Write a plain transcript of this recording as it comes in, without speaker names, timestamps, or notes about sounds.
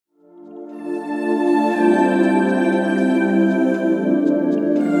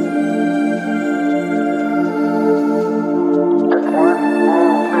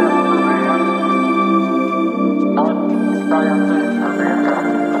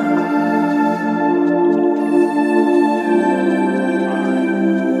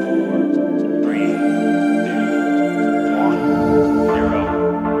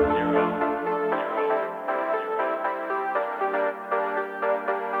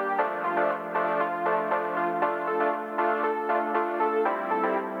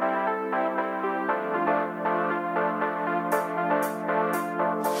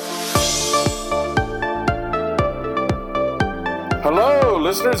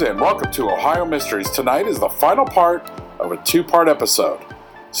listeners, and welcome to Ohio Mysteries. Tonight is the final part of a two-part episode,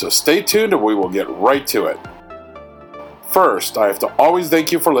 so stay tuned and we will get right to it. First, I have to always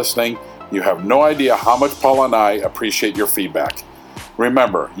thank you for listening. You have no idea how much Paula and I appreciate your feedback.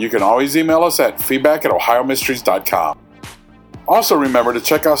 Remember, you can always email us at feedback@ohiomysteries.com. Also remember to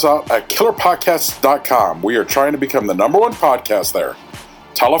check us out at killerpodcasts.com. We are trying to become the #1 podcast there.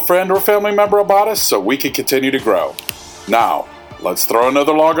 Tell a friend or family member about us so we can continue to grow. Now, let's throw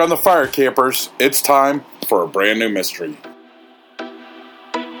another log on the fire, campers. It's time for a brand new mystery.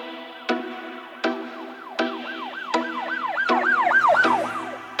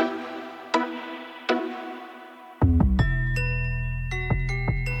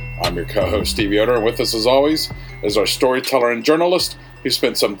 I'm your co-host, Stevie Yoder, and with us as always is our storyteller and journalist who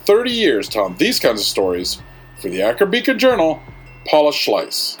spent some 30 years telling these kinds of stories for the Akron Beacon Journal, Paula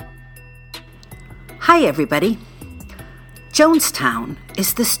Schleis. Hi, everybody. Jonestown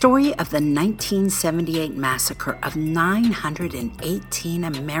is the story of the 1978 massacre of 918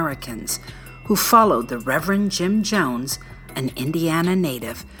 Americans who followed the Reverend Jim Jones, an Indiana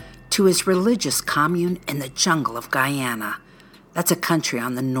native, to his religious commune in the jungle of Guyana. That's a country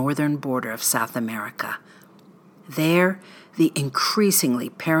on the northern border of South America. There, the increasingly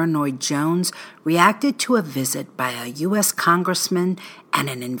paranoid Jones reacted to a visit by a U.S. congressman and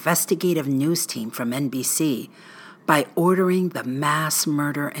an investigative news team from NBC by ordering the mass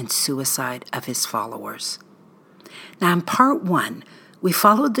murder and suicide of his followers. Now, in part 1, we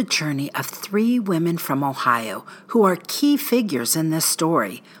followed the journey of 3 women from Ohio who are key figures in this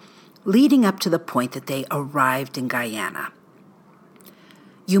story, leading up to the point that they arrived in Guyana.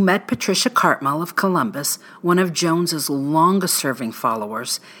 You met Patricia Cartmel of Columbus, one of Jones's longest-serving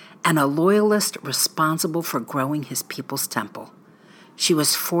followers, and a loyalist responsible for growing his people's temple. She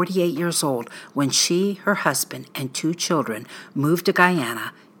was 48 years old when she, her husband, and 2 children moved to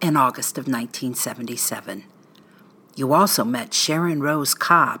Guyana in August of 1977. You also met Sharon Rose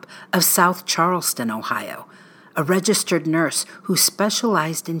Cobb of South Charleston, Ohio, a registered nurse who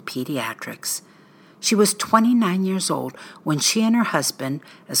specialized in pediatrics. She was 29 years old when she and her husband,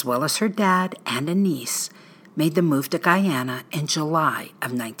 as well as her dad and a niece, made the move to Guyana in July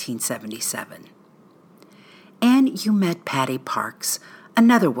of 1977. And you met Patty Parks,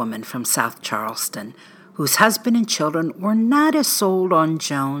 another woman from South Charleston, whose husband and children were not as sold on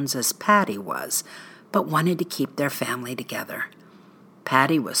Jones as Patty was, but wanted to keep their family together.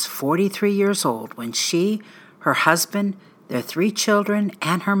 Patty was 43 years old when she, her husband, their 3 children,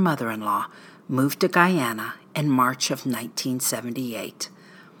 and her mother-in-law moved to Guyana in March of 1978.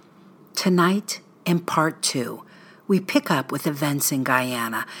 Tonight, in part 2, we pick up with events in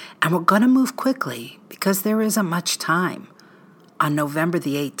Guyana, and we're going to move quickly because there isn't much time. On November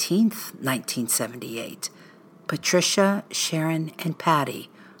the 18th, 1978, Patricia, Sharon, and Patty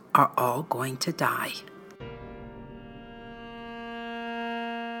are all going to die.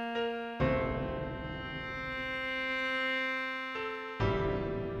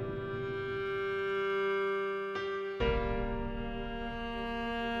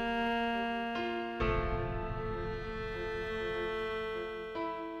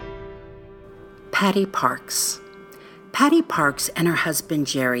 Patty Parks. Patty Parks and her husband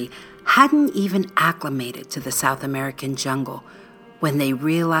Jerry hadn't even acclimated to the South American jungle when they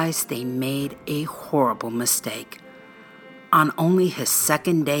realized they made a horrible mistake. On only his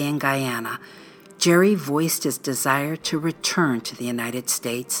second day in Guyana, Jerry voiced his desire to return to the United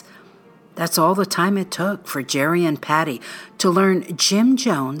States. That's all the time it took for Jerry and Patty to learn Jim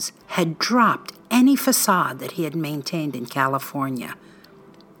Jones had dropped any facade that he had maintained in California.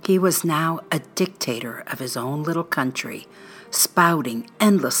 He was now a dictator of his own little country, spouting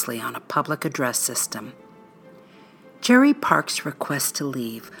endlessly on a public address system. Jerry Parks' request to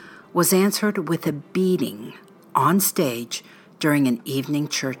leave was answered with a beating on stage during an evening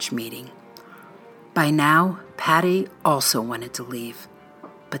church meeting. By now, Patty also wanted to leave,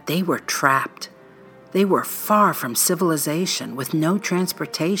 but they were trapped. They were far from civilization with no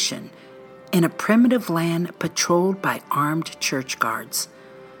transportation, in a primitive land patrolled by armed church guards.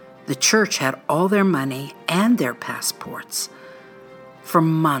 The church had all their money and their passports. For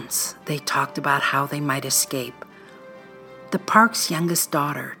months, they talked about how they might escape. The Parks' youngest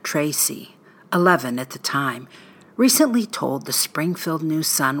daughter, Tracy, 11 at the time, recently told the Springfield News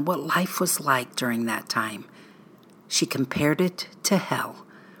Sun what life was like during that time. She compared it to hell.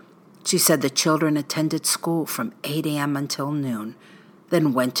 She said the children attended school from 8 a.m. until noon,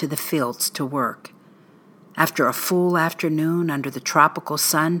 then went to the fields to work. After a full afternoon under the tropical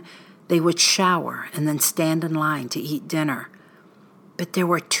sun, they would shower and then stand in line to eat dinner. But there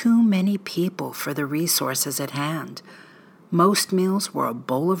were too many people for the resources at hand. Most meals were a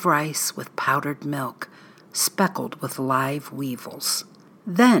bowl of rice with powdered milk, speckled with live weevils.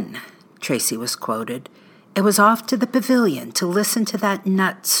 Then, Tracy was quoted, it was off to the pavilion to listen to that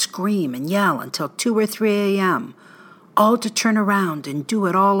nut scream and yell until 2 or 3 a.m., all to turn around and do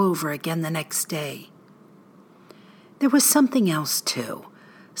it all over again the next day. There was something else, too,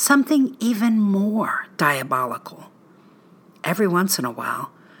 something even more diabolical. Every once in a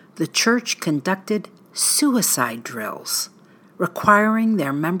while, the church conducted suicide drills, requiring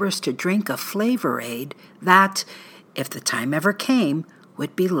their members to drink a flavor aid that, if the time ever came,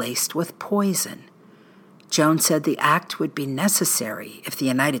 would be laced with poison. Jones said the act would be necessary if the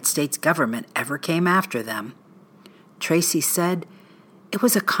United States government ever came after them. Tracy said, it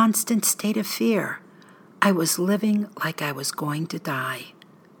was a constant state of fear. I was living like I was going to die.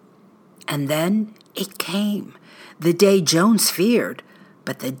 And then it came, the day Jones feared,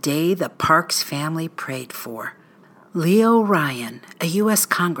 but the day the Parks family prayed for. Leo Ryan, a U.S.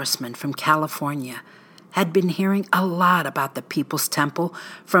 congressman from California, had been hearing a lot about the People's Temple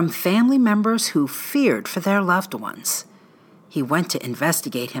from family members who feared for their loved ones. He went to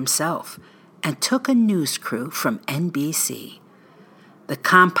investigate himself and took a news crew from NBC. The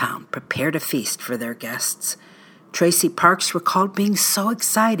compound prepared a feast for their guests. Tracy Parks recalled being so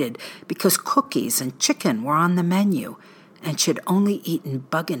excited because cookies and chicken were on the menu, and she'd only eaten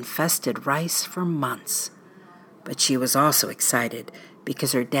bug-infested rice for months. But she was also excited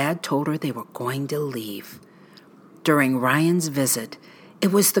because her dad told her they were going to leave. During Ryan's visit,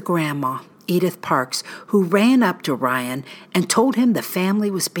 it was the grandma, Edith Parks, who ran up to Ryan and told him the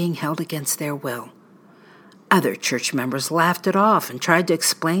family was being held against their will. Other church members laughed it off and tried to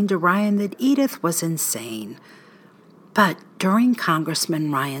explain to Ryan that Edith was insane. But during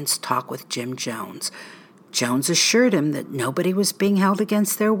Congressman Ryan's talk with Jim Jones, Jones assured him that nobody was being held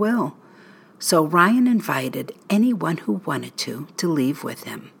against their will. So Ryan invited anyone who wanted to leave with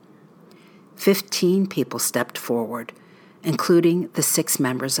him. 15 people stepped forward, including the 6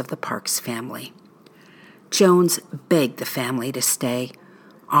 members of the Parks family. Jones begged the family to stay,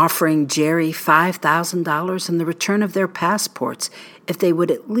 offering Jerry $5,000 in the return of their passports if they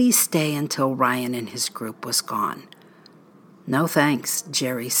would at least stay until Ryan and his group was gone. No thanks,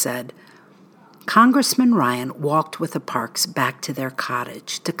 Jerry said. Congressman Ryan walked with the Parks back to their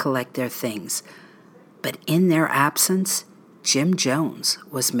cottage to collect their things, but in their absence, Jim Jones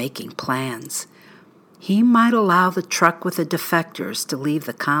was making plans. He might allow the truck with the defectors to leave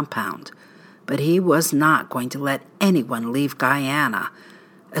the compound, but he was not going to let anyone leave Guyana,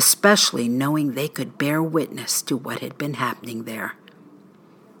 especially knowing they could bear witness to what had been happening there.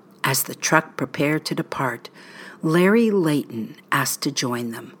 As the truck prepared to depart, Larry Layton asked to join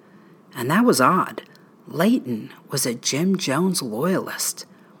them. And that was odd. Layton was a Jim Jones loyalist.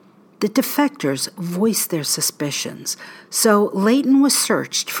 The defectors voiced their suspicions, so Layton was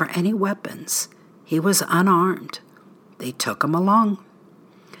searched for any weapons. He was unarmed. They took him along.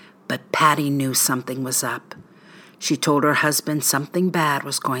 But Patty knew something was up. She told her husband something bad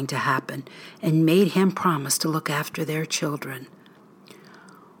was going to happen and made him promise to look after their children.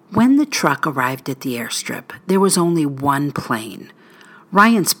 When the truck arrived at the airstrip, there was only one plane.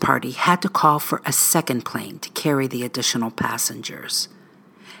 Ryan's party had to call for a second plane to carry the additional passengers.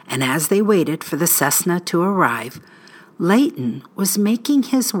 And as they waited for the Cessna to arrive, Layton was making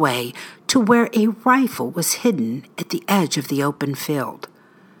his way to where a rifle was hidden at the edge of the open field.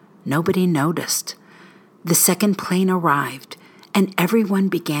 Nobody noticed. The second plane arrived, and everyone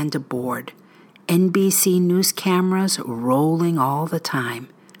began to board, NBC News cameras rolling all the time.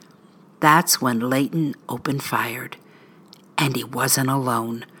 That's when Layton opened fire. And he wasn't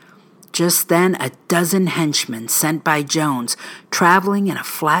alone. Just then, a dozen henchmen sent by Jones, traveling in a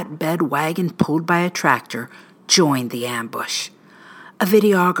flatbed wagon pulled by a tractor, joined the ambush. A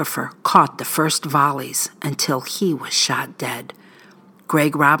videographer caught the first volleys until he was shot dead.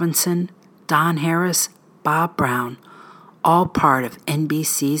 Greg Robinson, Don Harris, Bob Brown, all part of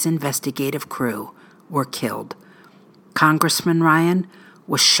NBC's investigative crew, were killed. Congressman Ryan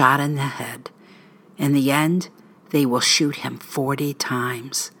was shot in the head. In the end, they will shoot him 40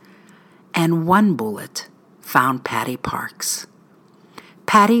 times. And one bullet found Patty Parks.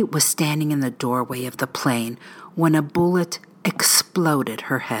 Patty was standing in the doorway of the plane when a bullet exploded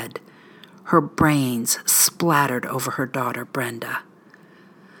her head. Her brains splattered over her daughter, Brenda.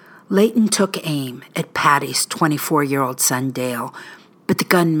 Layton took aim at Patty's 24-year-old son, Dale, but the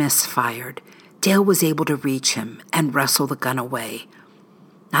gun misfired. Dale was able to reach him and wrestle the gun away.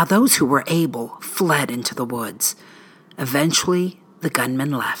 Now those who were able fled into the woods. Eventually, the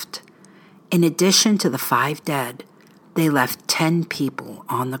gunmen left. In addition to the 5 dead, they left 10 people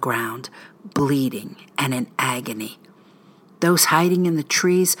on the ground, bleeding and in agony. Those hiding in the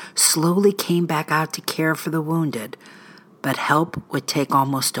trees slowly came back out to care for the wounded, but help would take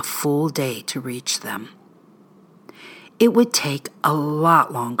almost a full day to reach them. It would take a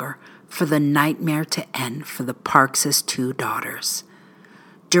lot longer for the nightmare to end for the Parks' two daughters.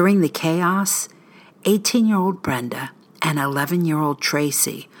 During the chaos, 18-year-old Brenda and 11-year-old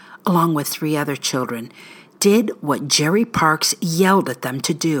Tracy, along with 3 other children, did what Jerry Parks yelled at them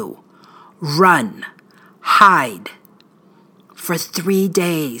to do: run, hide. For 3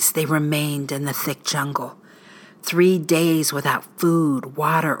 days they remained in the thick jungle. 3 days without food,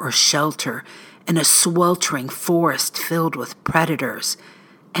 water, or shelter, in a sweltering forest filled with predators,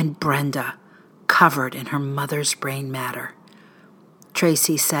 and Brenda covered in her mother's brain matter.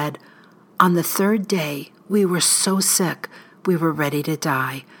 Tracy said, "On the 3rd day, we were so sick we were ready to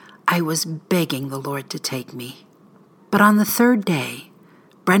die. I was begging the Lord to take me." But on the 3rd day,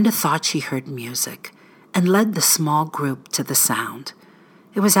 Brenda thought she heard music and led the small group to the sound.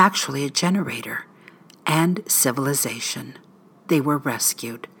 It was actually a generator and civilization. They were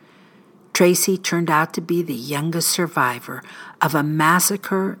rescued. Tracy turned out to be the youngest survivor of a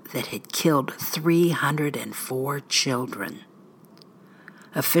massacre that had killed 304 children.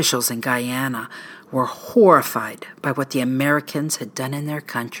 Officials in Guyana were horrified by what the Americans had done in their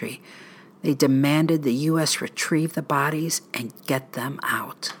country. They demanded the U.S. retrieve the bodies and get them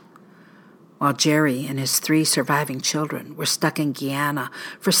out. While Jerry and his 3 surviving children were stuck in Guyana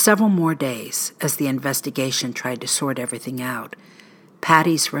for several more days as the investigation tried to sort everything out,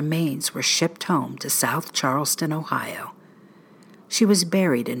 Patty's remains were shipped home to South Charleston, Ohio. She was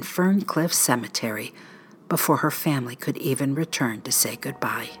buried in Ferncliff Cemetery before her family could even return to say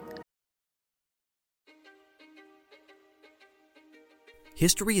goodbye.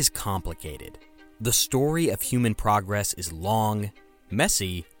 History is complicated. The story of human progress is long,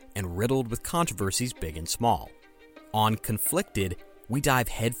 messy, and riddled with controversies big and small. On Conflicted, we dive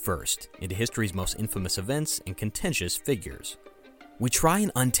headfirst into history's most infamous events and contentious figures. We try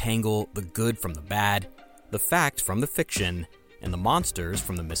and untangle the good from the bad, the fact from the fiction, and the monsters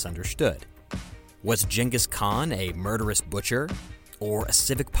from the misunderstood. Was Genghis Khan a murderous butcher or a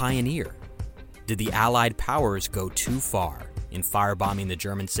civic pioneer? Did the Allied powers go too far in firebombing the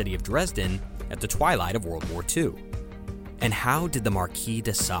German city of Dresden at the twilight of World War II? And how did the Marquis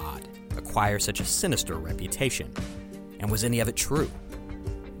de Sade acquire such a sinister reputation? And was any of it true?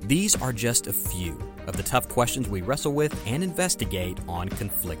 These are just a few of the tough questions we wrestle with and investigate on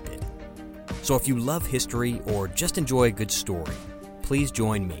Conflicted. So if you love history or just enjoy a good story, please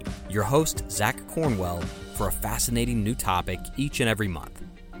join me, your host, Zach Cornwell, for a fascinating new topic each and every month.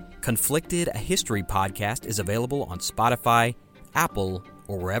 Conflicted, a history podcast, is available on Spotify, Apple,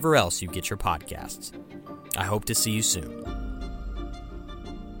 or wherever else you get your podcasts. I hope to see you soon.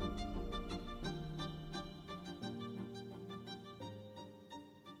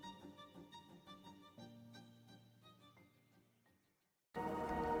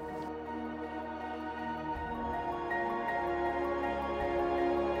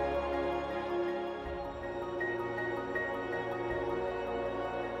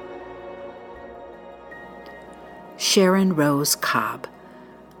 Sharon Rose Cobb.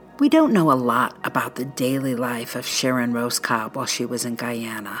 We don't know a lot about the daily life of Sharon Rose Cobb while she was in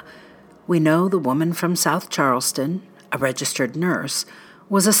Guyana. We know the woman from South Charleston, a registered nurse,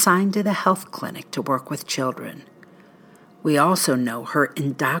 was assigned to the health clinic to work with children. We also know her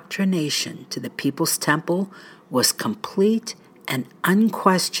indoctrination to the People's Temple was complete and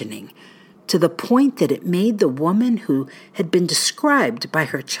unquestioning, to the point that it made the woman who had been described by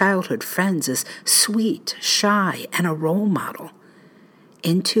her childhood friends as sweet, shy, and a role model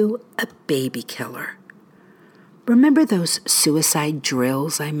into a baby killer. Remember those suicide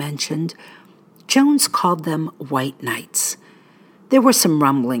drills I mentioned? Jones called them White Nights. There were some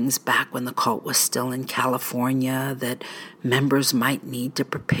rumblings back when the cult was still in California that members might need to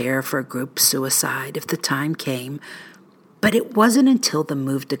prepare for a group suicide if the time came. But it wasn't until the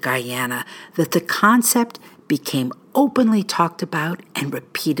move to Guyana that the concept became openly talked about and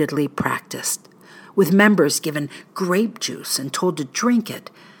repeatedly practiced, with members given grape juice and told to drink it,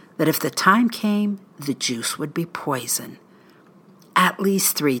 that if the time came, the juice would be poison. At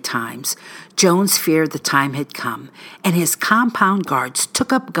least 3 times, Jones feared the time had come, and his compound guards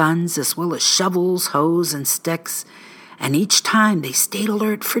took up guns as well as shovels, hoes, and sticks, and each time they stayed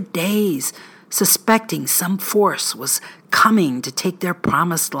alert for days, suspecting some force was coming to take their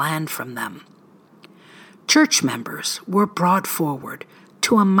promised land from them. Church members were brought forward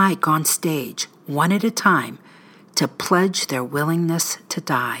to a mic on stage, one at a time, to pledge their willingness to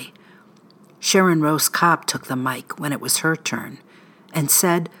die. Sharon Rose Cobb took the mic when it was her turn and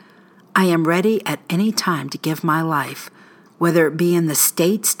said, "I am ready at any time to give my life, whether it be in the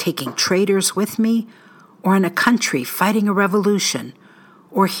States taking traitors with me, or in a country fighting a revolution,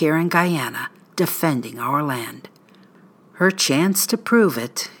 or here in Guyana defending our land. Her chance to prove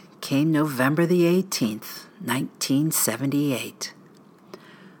it came November the 18th, 1978.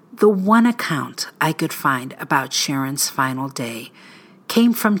 The one account I could find about Sharon's final day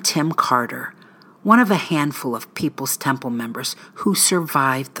came from Tim Carter, one of a handful of People's Temple members who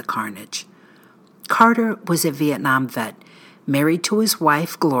survived the carnage. Carter was a Vietnam vet, married to his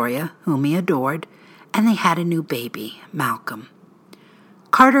wife, Gloria, whom he adored, and they had a new baby, Malcolm.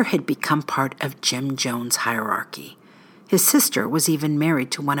 Carter had become part of Jim Jones' hierarchy. His sister was even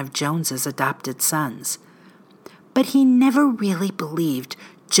married to one of Jones's adopted sons. But he never really believed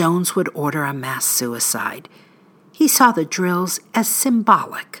Jones would order a mass suicide. He saw the drills as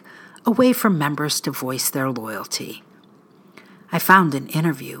symbolic, a way for members to voice their loyalty. I found an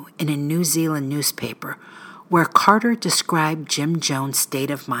interview in a New Zealand newspaper where Carter described Jim Jones'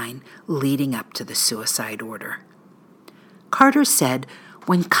 state of mind leading up to the suicide order. Carter said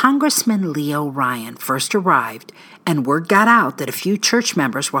when Congressman Leo Ryan first arrived and word got out that a few church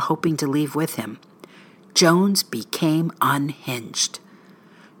members were hoping to leave with him, Jones became unhinged.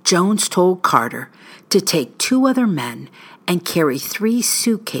 Jones told Carter to take 2 other men and carry 3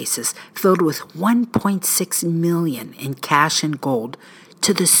 suitcases filled with $1.6 million in cash and gold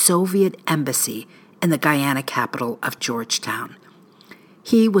to the Soviet embassy in the Guyana capital of Georgetown.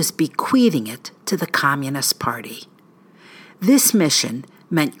 He was bequeathing it to the Communist Party. This mission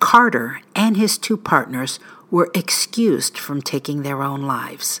meant Carter and his 2 partners were excused from taking their own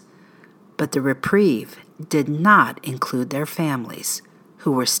lives. But the reprieve did not include their families,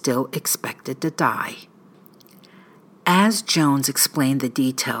 who were still expected to die. As Jones explained the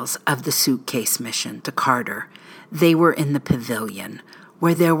details of the suitcase mission to Carter, they were in the pavilion,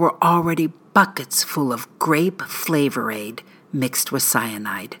 where there were already buckets full of grape Flavor Aid mixed with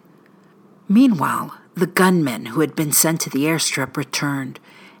cyanide. Meanwhile, the gunmen who had been sent to the airstrip returned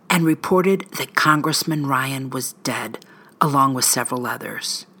and reported that Congressman Ryan was dead, along with several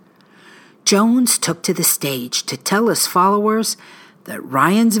others. Jones took to the stage to tell his followers that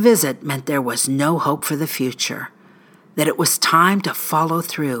Ryan's visit meant there was no hope for the future, that it was time to follow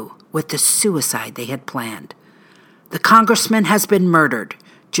through with the suicide they had planned. "The congressman has been murdered,"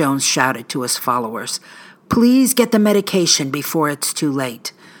 Jones shouted to his followers. "Please get the medication before it's too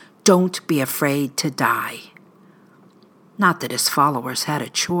late. Don't be afraid to die." Not that his followers had a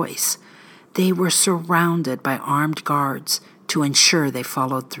choice. They were surrounded by armed guards to ensure they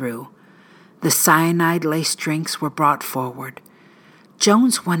followed through. The cyanide-laced drinks were brought forward.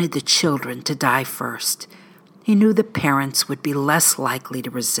 Jones wanted the children to die first. He knew the parents would be less likely to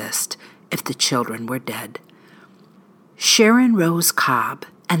resist if the children were dead. Sharon Rose Cobb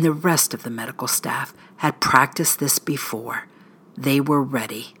and the rest of the medical staff had practiced this before. They were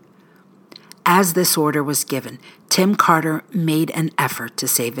ready. As this order was given, Tim Carter made an effort to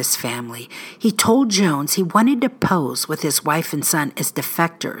save his family. He told Jones he wanted to pose with his wife and son as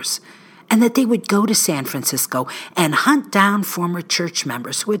defectors, and that they would go to San Francisco and hunt down former church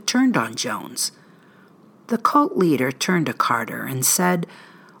members who had turned on Jones. The cult leader turned to Carter and said,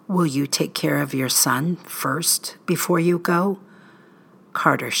 "Will you take care of your son first before you go?"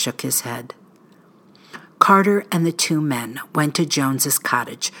 Carter shook his head. Carter and the 2 men went to Jones's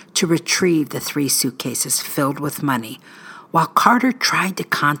cottage to retrieve the 3 suitcases filled with money, while Carter tried to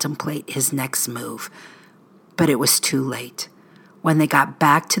contemplate his next move. But it was too late. When they got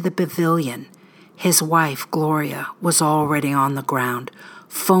back to the pavilion, his wife, Gloria, was already on the ground,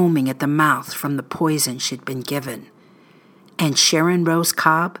 foaming at the mouth from the poison she'd been given. And Sharon Rose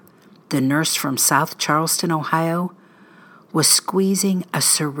Cobb, the nurse from South Charleston, Ohio, was squeezing a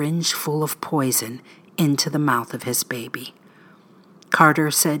syringe full of poison into the mouth of his baby.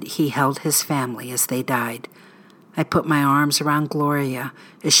 Carter said he held his family as they died. I put my arms around Gloria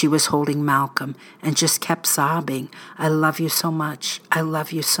as she was holding Malcolm and just kept sobbing, "I love you so much. I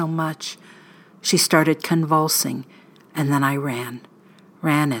love you so much." She started convulsing, and then I ran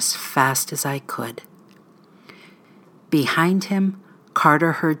as fast as I could. Behind him,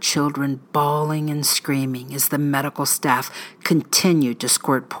 Carter heard children bawling and screaming as the medical staff continued to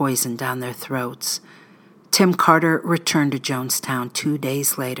squirt poison down their throats. Tim Carter returned to Jonestown 2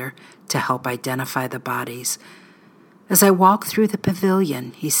 days later to help identify the bodies. As I walked through the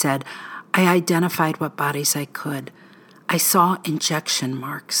pavilion, he said, I identified what bodies I could. I saw injection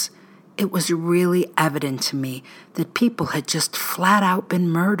marks. It was really evident to me that people had just flat out been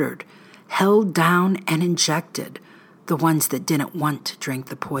murdered, held down and injected, the ones that didn't want to drink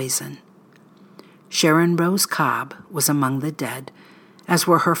the poison. Sharon Rose Cobb was among the dead, as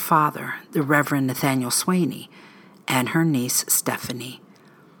were her father, the Reverend Nathaniel Swaney, and her niece Stephanie.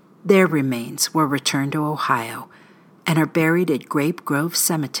 Their remains were returned to Ohio and are buried at Grape Grove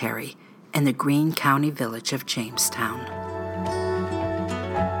Cemetery in the Greene County village of Jamestown.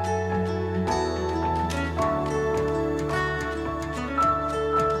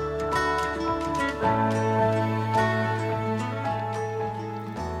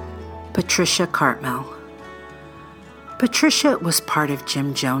 Patricia Cartmel. Patricia was part of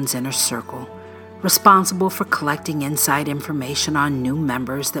Jim Jones' inner circle, responsible for collecting inside information on new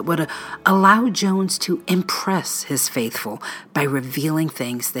members that would allow Jones to impress his faithful by revealing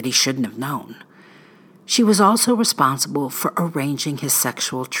things that he shouldn't have known. She was also responsible for arranging his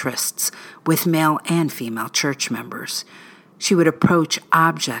sexual trysts with male and female church members. She would approach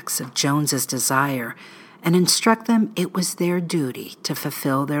objects of Jones's desire and instruct them it was their duty to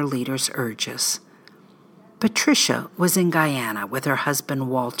fulfill their leader's urges. Patricia was in Guyana with her husband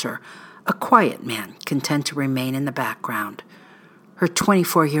Walter, a quiet man content to remain in the background. Her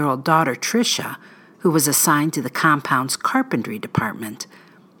 24-year-old daughter Tricia, who was assigned to the compound's carpentry department,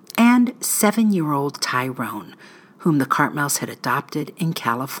 and 7-year-old Tyrone, whom the Cartmels had adopted in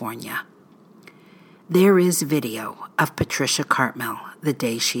California. There is video of Patricia Cartmel the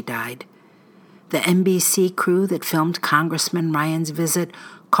day she died. The NBC crew that filmed Congressman Ryan's visit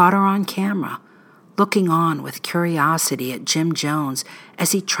caught her on camera, looking on with curiosity at Jim Jones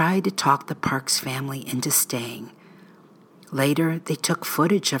as he tried to talk the Parks family into staying. Later, they took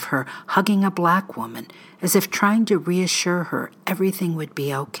footage of her hugging a black woman as if trying to reassure her everything would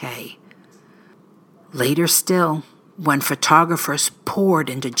be okay. Later still, when photographers poured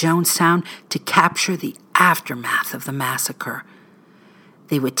into Jonestown to capture the aftermath of the massacre,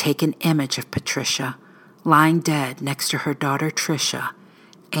 they would take an image of Patricia lying dead next to her daughter Tricia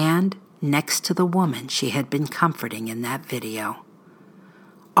and next to the woman she had been comforting in that video.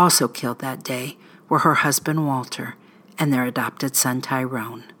 Also killed that day were her husband Walter and their adopted son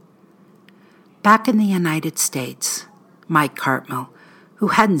Tyrone. Back in the United States, Mike Cartmel, who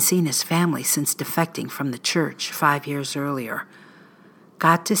hadn't seen his family since defecting from the church 5 years earlier,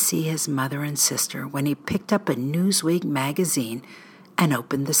 got to see his mother and sister when he picked up a Newsweek magazine and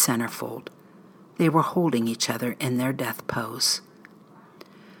opened the centerfold. They were holding each other in their death pose.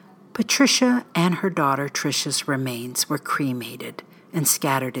 Patricia and her daughter Tricia's remains were cremated and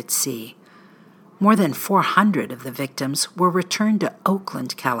scattered at sea. More than 400 of the victims were returned to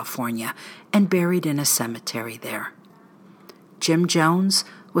Oakland, California, and buried in a cemetery there. Jim Jones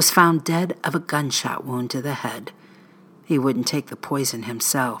was found dead of a gunshot wound to the head. He wouldn't take the poison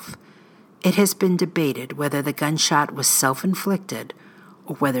himself. It has been debated whether the gunshot was self-inflicted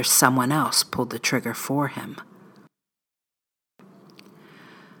or whether someone else pulled the trigger for him.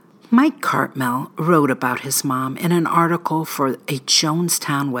 Mike Cartmel wrote about his mom in an article for a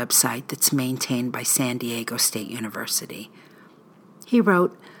Jonestown website that's maintained by San Diego State University. He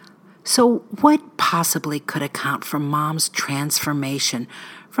wrote, "So what possibly could account for Mom's transformation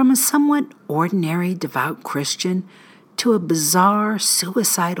from a somewhat ordinary devout Christian to a bizarre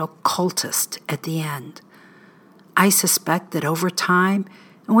suicidal cultist at the end? I suspect that over time,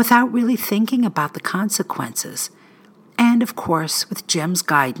 and without really thinking about the consequences, and of course with Jim's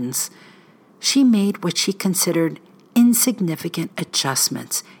guidance, she made what she considered insignificant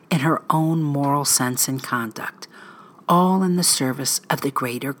adjustments in her own moral sense and conduct, all in the service of the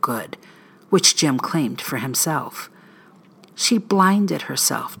greater good, which Jim claimed for himself. She blinded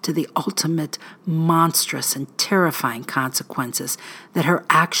herself to the ultimate monstrous and terrifying consequences that her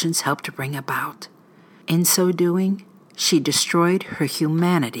actions helped to bring about. In so doing, she destroyed her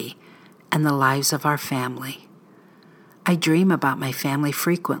humanity and the lives of our family. I dream about my family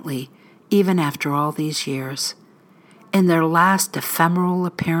frequently, even after all these years. In their last ephemeral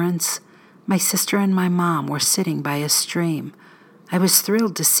appearance, my sister and my mom were sitting by a stream. I was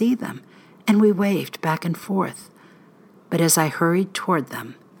thrilled to see them, and we waved back and forth. But as I hurried toward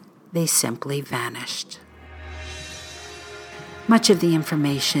them, they simply vanished." Much of the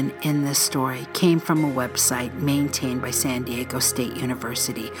information in this story came from a website maintained by San Diego State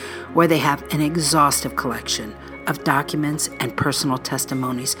University, where they have an exhaustive collection of documents and personal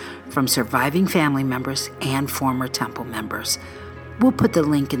testimonies from surviving family members and former temple members. We'll put the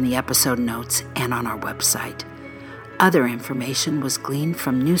link in the episode notes and on our website. Other information was gleaned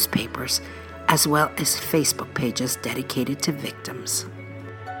from newspapers as well as Facebook pages dedicated to victims.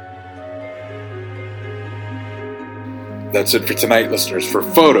 That's it for tonight, listeners. For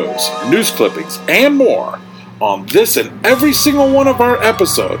photos, news clippings, and more on this and every single one of our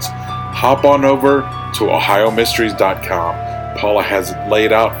episodes, hop on over to OhioMysteries.com. Paula has it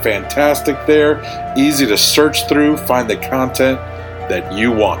laid out fantastic there, easy to search through, find the content that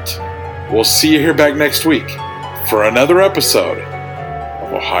you want. We'll see you here back next week for another episode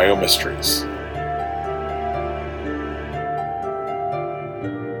of Ohio Mysteries.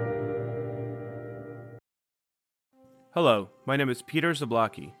 Hello, my name is Peter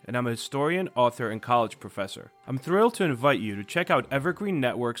Zablocki, and I'm a historian, author, and college professor. I'm thrilled to invite you to check out Evergreen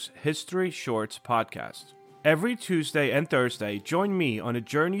Network's History Shorts podcast. Every Tuesday and Thursday, join me on a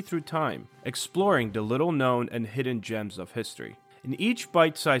journey through time, exploring the little-known and hidden gems of history. In each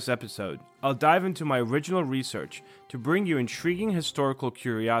bite-sized episode, I'll dive into my original research to bring you intriguing historical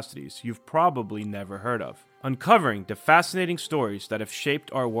curiosities you've probably never heard of, uncovering the fascinating stories that have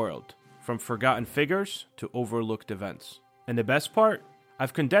shaped our world, from forgotten figures to overlooked events. And the best part?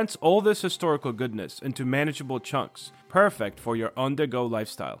 I've condensed all this historical goodness into manageable chunks, perfect for your on-the-go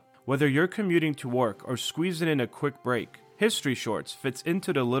lifestyle. Whether you're commuting to work or squeezing in a quick break, History Shorts fits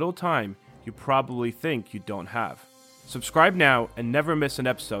into the little time you probably think you don't have. Subscribe now and never miss an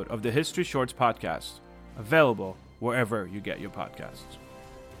episode of the History Shorts podcast, available wherever you get your podcasts.